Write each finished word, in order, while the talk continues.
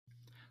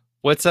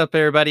What's up,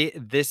 everybody?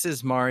 This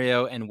is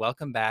Mario, and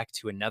welcome back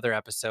to another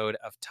episode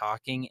of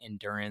Talking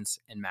Endurance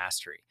and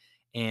Mastery.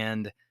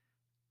 And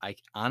I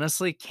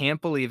honestly can't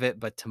believe it,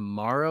 but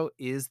tomorrow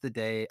is the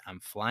day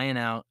I'm flying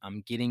out.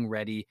 I'm getting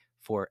ready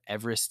for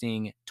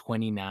Everesting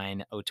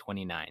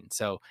 29029.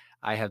 So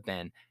I have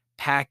been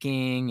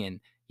packing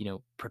and,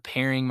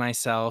 preparing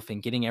myself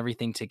and getting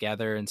everything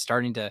together and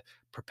starting to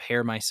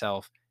prepare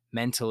myself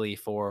mentally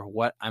for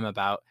what I'm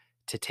about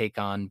to take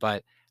on.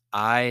 But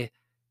I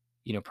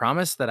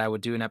promised that I would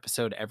do an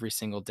episode every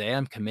single day.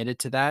 I'm committed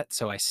to that.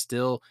 So I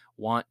still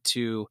want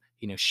to,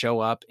 show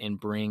up and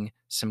bring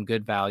some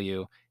good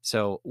value.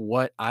 So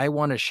what I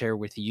want to share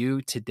with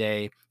you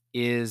today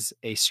is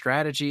a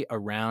strategy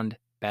around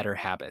better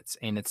habits.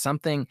 And it's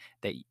something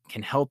that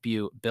can help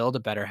you build a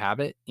better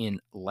habit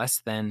in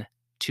less than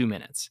 2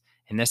 minutes.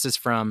 And this is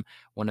from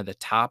one of the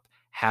top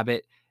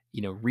habit,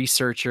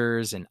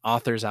 researchers and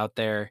authors out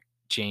there,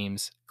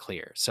 James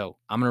Clear. So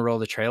I'm going to roll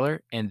the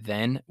trailer and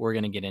then we're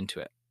going to get into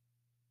it.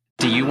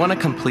 Do you want to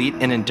complete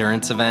an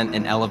endurance event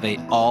and elevate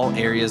all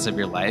areas of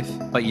your life,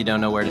 but you don't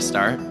know where to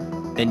start?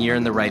 Then you're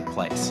in the right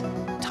place.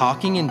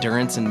 Talking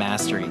Endurance and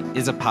Mastery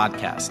is a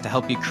podcast to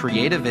help you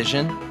create a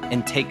vision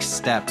and take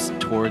steps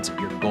towards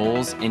your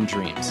goals and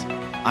dreams.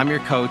 I'm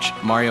your coach,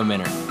 Mario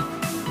Minner.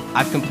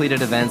 I've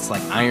completed events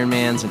like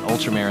Ironmans and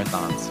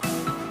ultramarathons,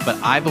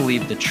 but I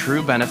believe the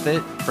true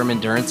benefit from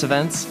endurance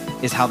events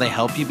is how they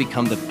help you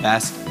become the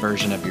best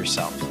version of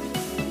yourself.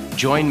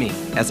 Join me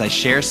as I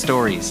share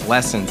stories,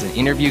 lessons, and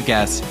interview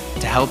guests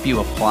to help you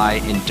apply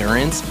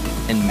endurance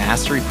and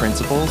mastery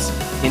principles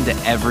into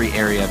every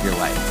area of your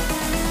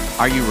life.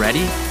 Are you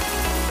ready?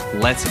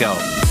 Let's go.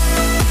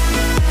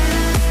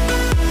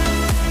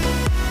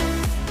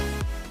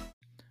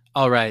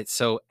 All right.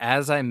 So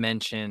as I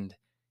mentioned,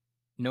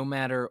 no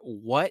matter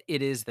what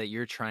it is that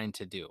you're trying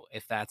to do,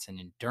 if that's an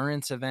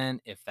endurance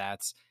event, if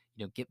that's,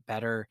 get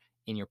better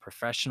in your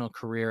professional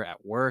career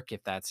at work,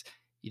 if that's,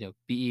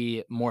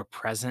 be more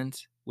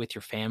present with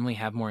your family,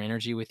 have more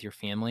energy with your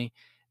family,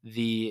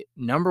 the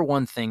number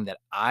one thing that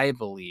I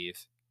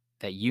believe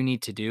that you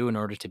need to do in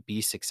order to be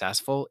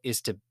successful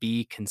is to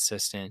be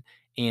consistent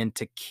and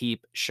to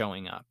keep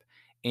showing up.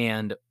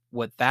 And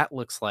what that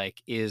looks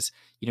like is,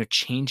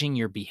 changing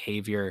your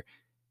behavior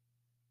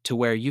to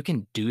where you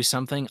can do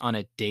something on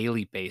a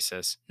daily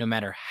basis, no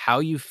matter how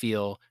you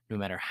feel, no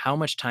matter how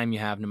much time you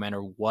have, no matter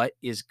what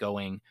is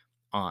going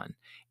on.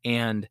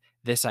 And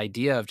this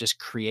idea of just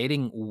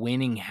creating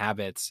winning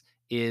habits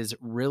is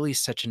really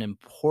such an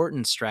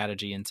important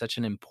strategy and such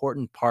an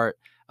important part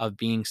of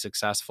being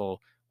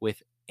successful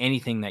with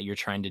anything that you're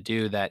trying to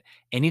do, that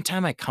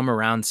anytime I come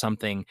around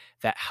something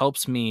that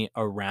helps me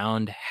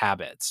around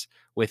habits,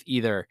 with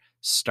either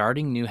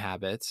starting new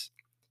habits,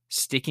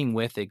 sticking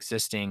with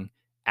existing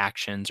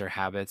actions or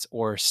habits,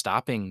 or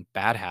stopping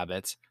bad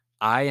habits,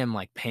 I am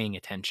like paying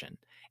attention.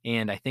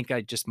 And I think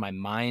my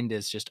mind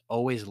is just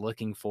always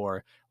looking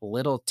for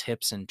little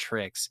tips and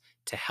tricks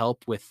to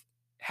help with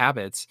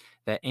habits,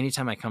 that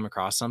anytime I come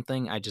across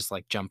something, I just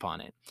like jump on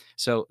it.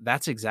 So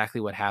that's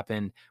exactly what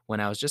happened when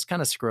I was just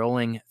kind of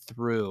scrolling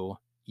through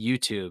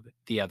YouTube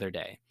the other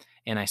day.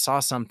 And I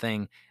saw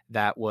something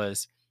that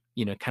was,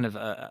 kind of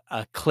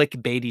a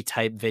clickbaity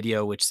type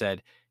video, which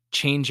said,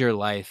 change your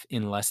life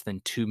in less than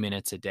 2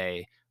 minutes a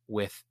day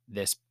with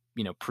this,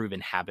 proven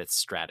habits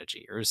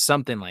strategy or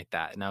something like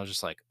that. And I was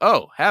just like,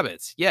 oh,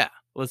 habits. Yeah,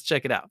 let's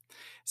check it out.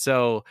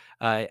 So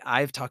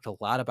I've talked a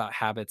lot about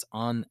habits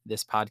on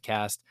this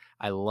podcast.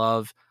 I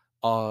love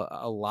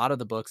a lot of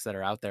the books that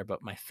are out there,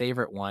 but my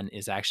favorite one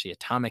is actually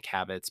Atomic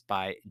Habits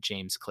by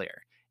James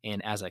Clear.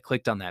 And as I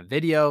clicked on that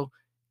video,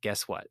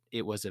 guess what?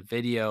 It was a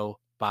video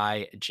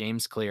by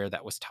James Clear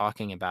that was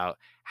talking about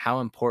how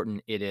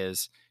important it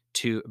is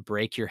to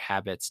break your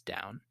habits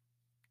down.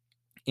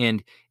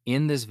 And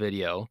in this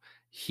video,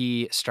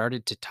 he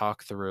started to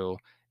talk through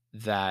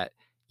that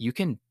you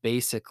can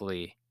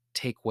basically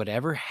take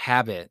whatever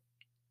habit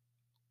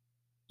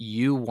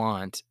you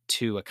want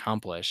to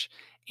accomplish.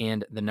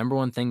 And the number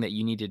one thing that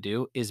you need to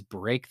do is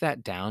break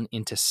that down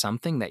into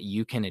something that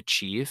you can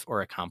achieve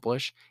or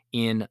accomplish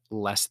in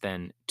less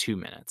than 2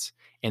 minutes.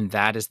 And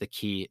that is the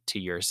key to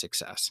your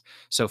success.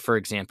 So, for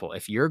example,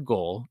 if your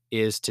goal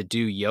is to do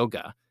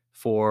yoga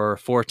for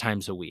 4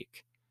 times a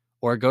week,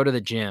 or go to the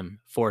gym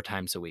 4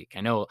 times a week.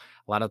 I know a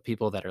lot of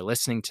people that are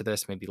listening to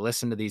this maybe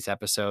listen to these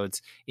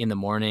episodes in the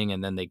morning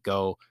and then they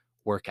go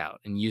work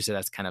out and use it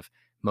as kind of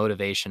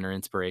motivation or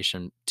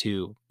inspiration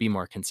to be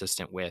more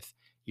consistent with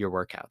your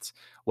workouts.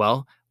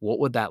 Well, what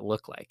would that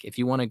look like? If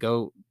you want to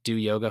go do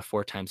yoga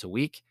 4 times a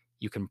week,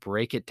 you can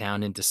break it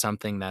down into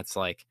something that's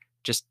like,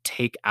 just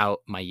take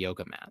out my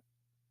yoga mat.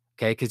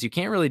 Okay. Because you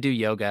can't really do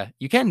yoga.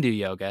 You can do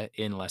yoga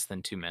in less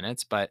than 2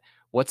 minutes, but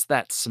what's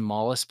that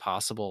smallest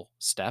possible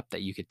step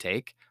that you could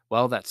take?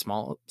 Well, that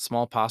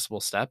small possible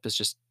step is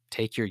just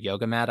take your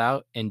yoga mat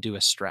out and do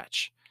a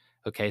stretch.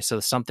 Okay. So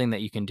something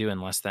that you can do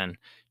in less than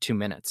 2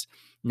 minutes.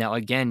 Now,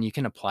 again, you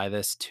can apply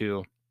this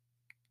to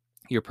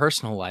your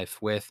personal life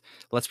with,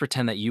 let's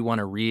pretend that you want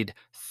to read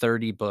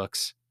 30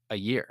 books a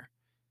year.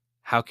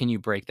 How can you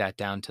break that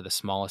down to the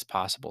smallest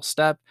possible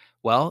step?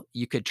 Well,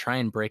 you could try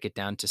and break it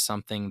down to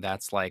something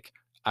that's like,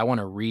 I want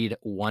to read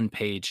 1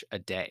 page a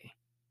day.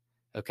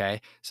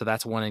 Okay. So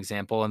that's one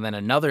example. And then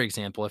another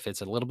example, if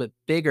it's a little bit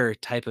bigger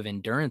type of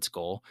endurance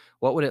goal,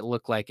 what would it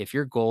look like if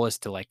your goal is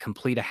to like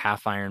complete a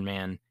half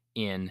Ironman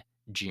in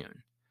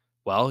June?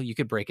 Well, you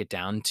could break it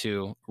down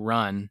to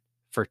run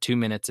for 2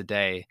 minutes a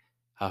day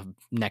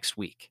next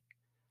week,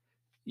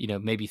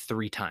 maybe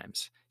 3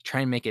 times.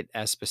 Try and make it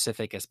as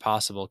specific as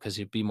possible because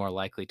you'd be more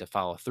likely to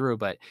follow through.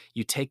 But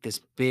you take this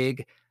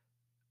big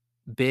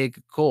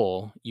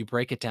goal, you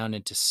break it down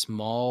into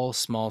small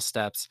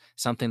steps,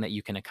 something that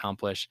you can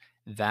accomplish.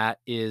 That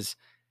is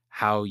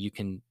how you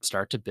can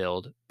start to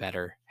build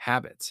better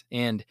habits.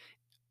 And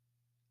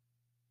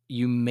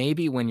you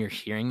maybe when you're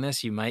hearing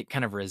this, you might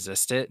kind of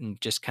resist it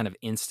and just kind of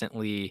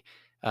instantly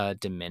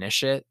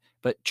diminish it.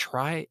 But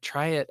try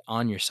it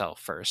on yourself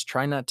first.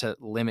 Try not to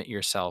limit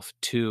yourself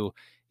to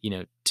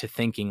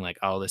thinking like,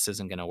 oh, this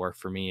isn't going to work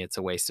for me. It's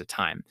a waste of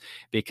time.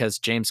 Because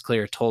James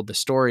Clear told the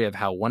story of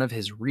how one of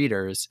his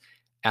readers,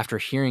 after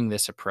hearing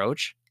this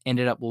approach,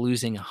 ended up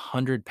losing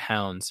 100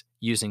 pounds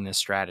using this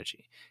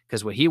strategy.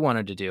 Because what he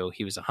wanted to do,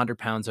 he was 100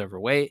 pounds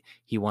overweight.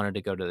 He wanted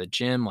to go to the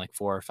gym like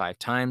 4 or 5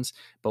 times,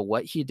 but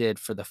what he did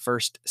for the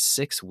first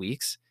 6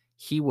 weeks,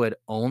 he would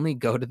only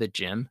go to the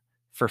gym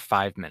for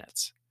 5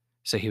 minutes.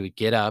 So he would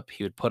get up,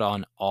 he would put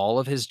on all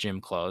of his gym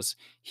clothes,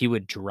 he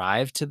would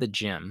drive to the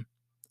gym,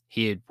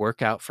 he'd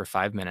work out for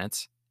 5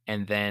 minutes,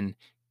 and then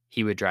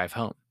he would drive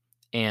home.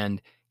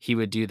 And he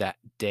would do that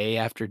day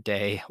after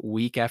day,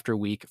 week after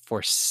week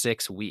for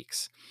 6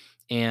 weeks.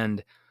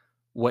 And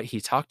what he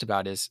talked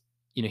about is,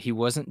 he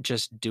wasn't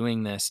just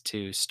doing this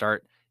to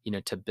start,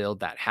 to build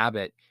that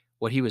habit.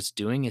 What he was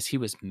doing is he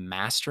was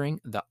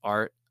mastering the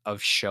art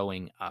of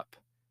showing up.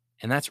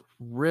 And that's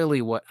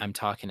really what I'm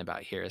talking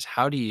about here is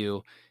how do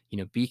you,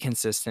 be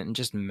consistent and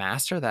just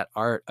master that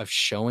art of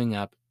showing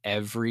up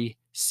every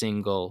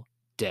single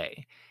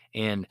day.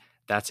 And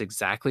that's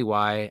exactly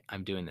why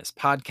I'm doing this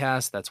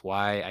podcast. That's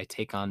why I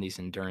take on these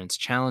endurance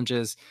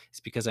challenges. It's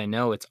because I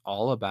know it's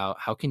all about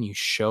how can you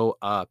show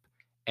up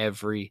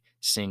every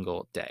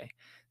single day.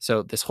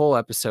 So this whole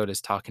episode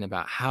is talking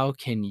about how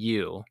can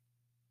you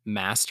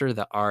master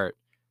the art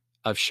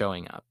of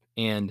showing up.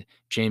 And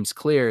James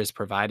Clear is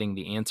providing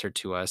the answer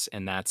to us,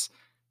 and that's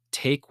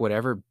take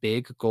whatever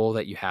big goal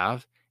that you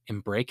have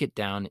and break it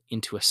down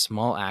into a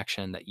small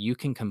action that you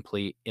can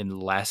complete in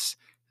less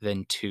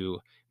than 2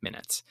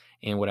 minutes.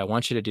 And what I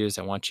want you to do is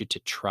I want you to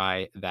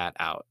try that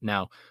out.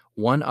 Now,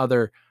 one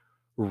other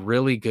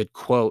really good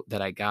quote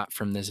that I got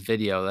from this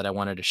video that I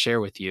wanted to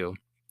share with you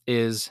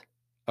is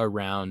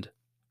around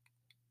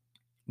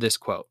this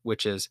quote,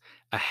 which is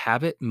a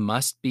habit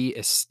must be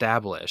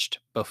established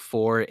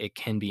before it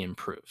can be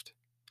improved.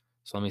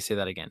 So let me say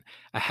that again.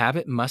 A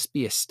habit must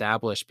be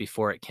established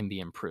before it can be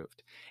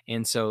improved.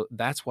 And so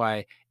that's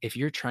why if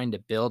you're trying to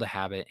build a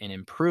habit and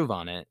improve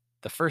on it,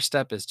 the first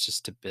step is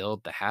just to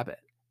build the habit.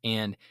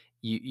 And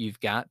you've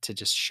got to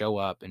just show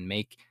up and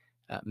make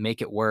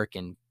it work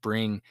and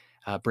bring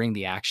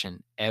the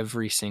action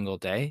every single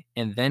day.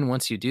 And then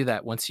once you do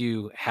that, once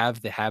you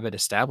have the habit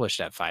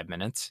established at 5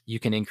 minutes, you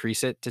can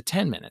increase it to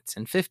 10 minutes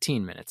and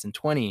 15 minutes and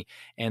 20,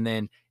 and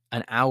then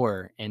an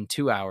hour and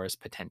 2 hours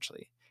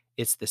potentially.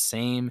 It's the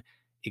same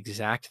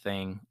exact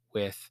thing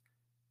with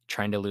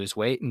trying to lose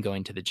weight and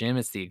going to the gym.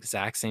 It's the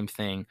exact same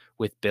thing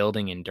with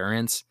building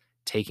endurance,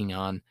 taking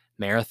on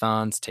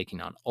marathons,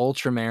 taking on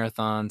ultra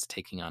marathons,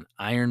 taking on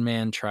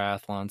Ironman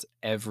triathlons,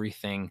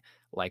 everything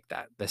like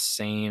that. The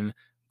same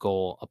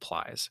goal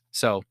applies.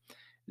 So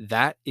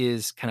that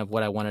is kind of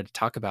what I wanted to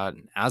talk about.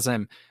 And as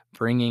I'm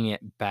bringing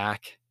it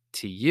back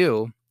to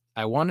you,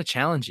 I want to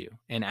challenge you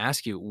and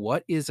ask you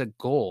what is a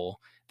goal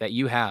that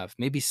you have?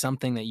 Maybe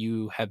something that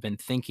you have been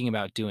thinking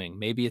about doing.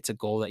 Maybe it's a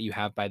goal that you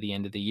have by the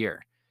end of the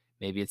year.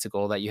 Maybe it's a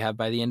goal that you have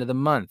by the end of the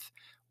month.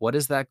 What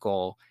is that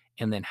goal?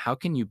 And then how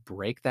can you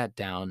break that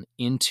down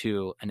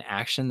into an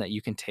action that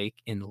you can take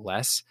in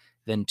less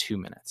than 2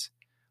 minutes?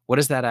 What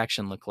does that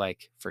action look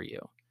like for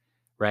you?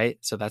 Right?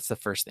 So that's the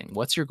first thing.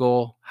 What's your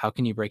goal? How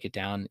can you break it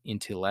down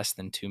into less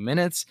than 2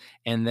 minutes?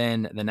 And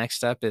then the next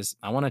step is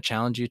I want to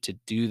challenge you to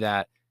do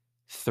that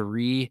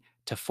 3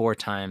 to 4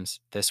 times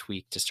this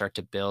week to start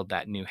to build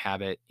that new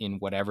habit in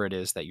whatever it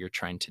is that you're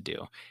trying to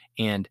do.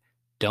 And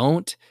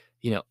don't,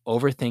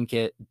 overthink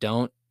it.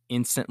 Don't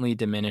instantly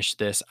diminish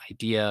this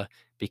idea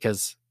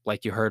because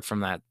like you heard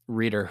from that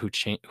reader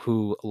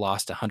who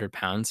lost 100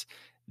 pounds,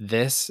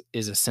 this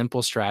is a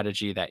simple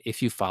strategy that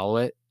if you follow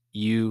it,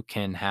 you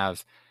can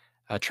have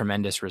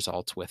tremendous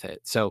results with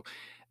it. So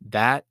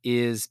that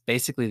is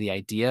basically the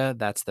idea.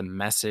 That's the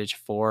message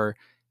for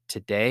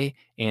today.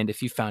 And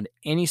if you found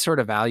any sort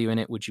of value in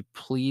it, would you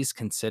please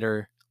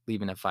consider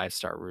leaving a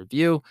 5-star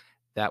review?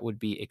 That would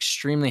be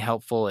extremely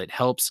helpful. It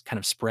helps kind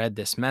of spread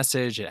this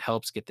message. It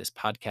helps get this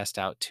podcast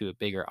out to a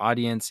bigger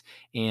audience.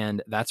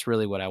 And that's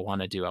really what I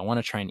want to do. I want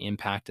to try and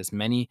impact as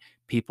many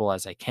people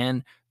as I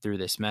can through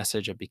this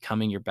message of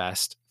becoming your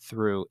best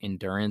through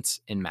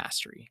endurance and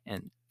mastery.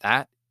 And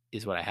that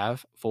is what I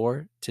have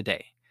for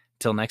today.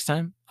 Till next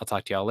time, I'll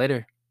talk to y'all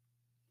later.